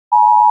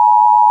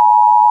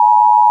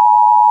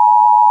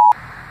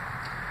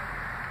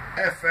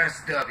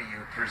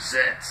FSW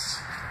presents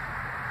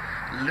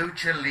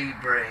Lucha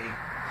Libre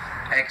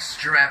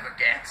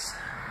Extravaganza.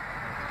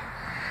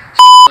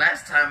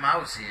 Last time I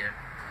was here,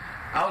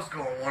 I was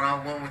going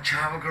one-on-one with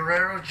Chavo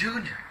Guerrero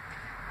Jr.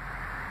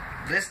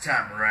 This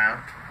time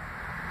around,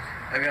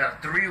 I got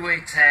a three-way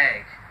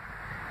tag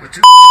with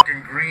two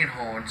fucking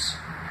greenhorns,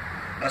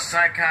 a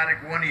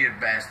psychotic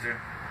one-eared bastard,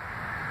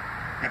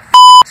 and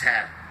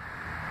Talon.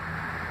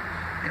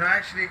 You know,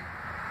 actually,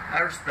 I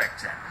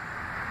respect Talon.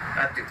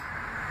 I do.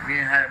 Me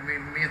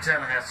and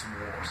Talon had some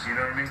wars, you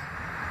know what I mean?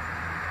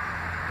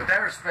 But that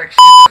respect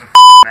shit doesn't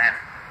matter.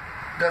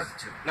 Does it,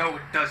 too? No,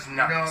 it does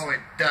not. No, it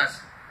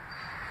doesn't.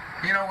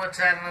 You know what,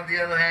 Talon, on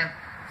the other hand?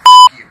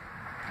 You.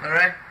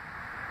 Alright?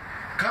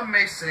 Come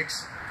May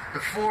 6th, the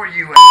four of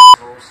you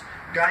assholes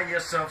got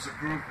yourselves a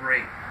group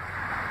rate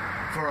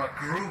for a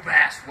group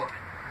ass whooping.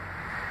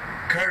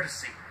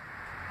 Courtesy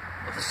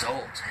of the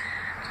Soul Tag.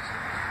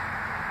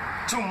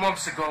 2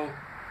 months ago,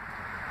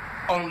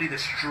 only the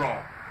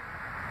strong,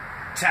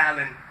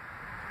 Talon,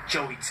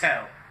 Joey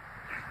Tell,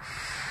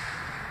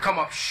 come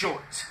up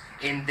short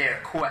in their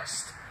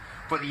quest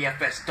for the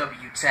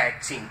FSW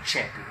Tag Team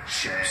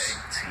Championships.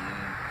 Tag Team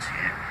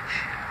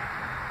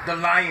Championship. The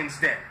Lions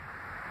Den,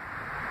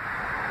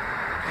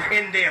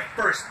 in their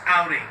first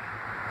outing,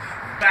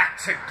 back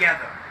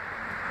together.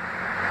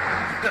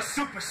 The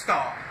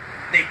superstar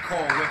they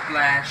call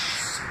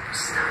Whiplash.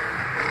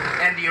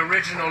 And the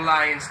original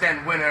Lions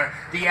Den winner,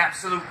 the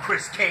absolute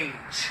Chris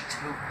Cage.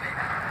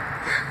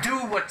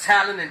 Do what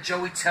Talon and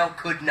Joey Tell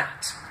could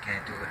not.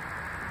 Can't do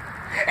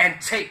it.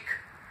 And take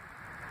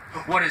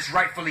what is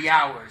rightfully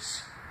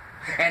ours.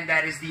 And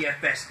that is the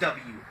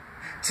FSW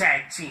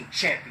Tag Team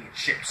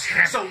Championships.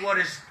 So what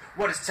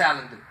does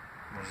Talon do?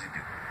 What does he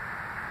do?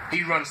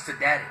 He runs to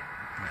daddy.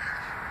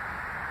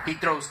 He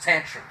throws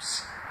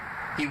tantrums.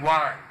 He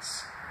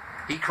whines.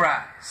 He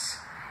cries.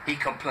 He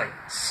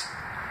complains.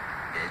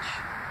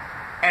 Bitch.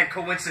 And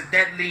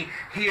coincidentally,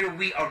 here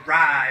we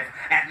arrive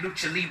at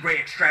Lucha Libre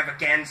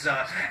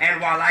Extravaganza. And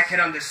while I can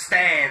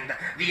understand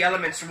the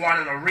Elements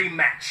wanting a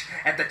rematch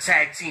at the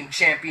Tag Team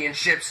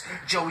Championships,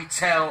 Joey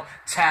Tell,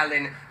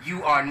 Talon,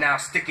 you are now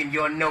sticking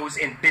your nose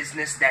in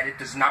business that it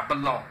does not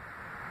belong.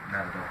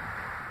 Not at all.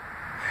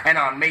 And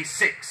on May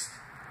 6th,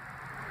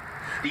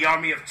 the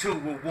Army of Two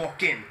will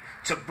walk in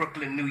to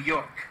Brooklyn, New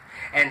York,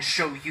 and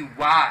show you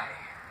why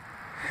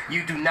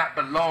you do not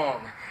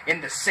belong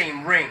in the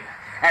same ring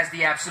as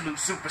the absolute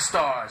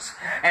superstars.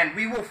 And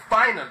we will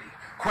finally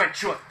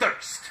quench your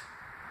thirst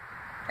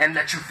and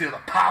let you feel the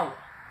power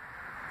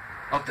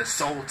of the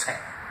Soul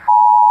Tag.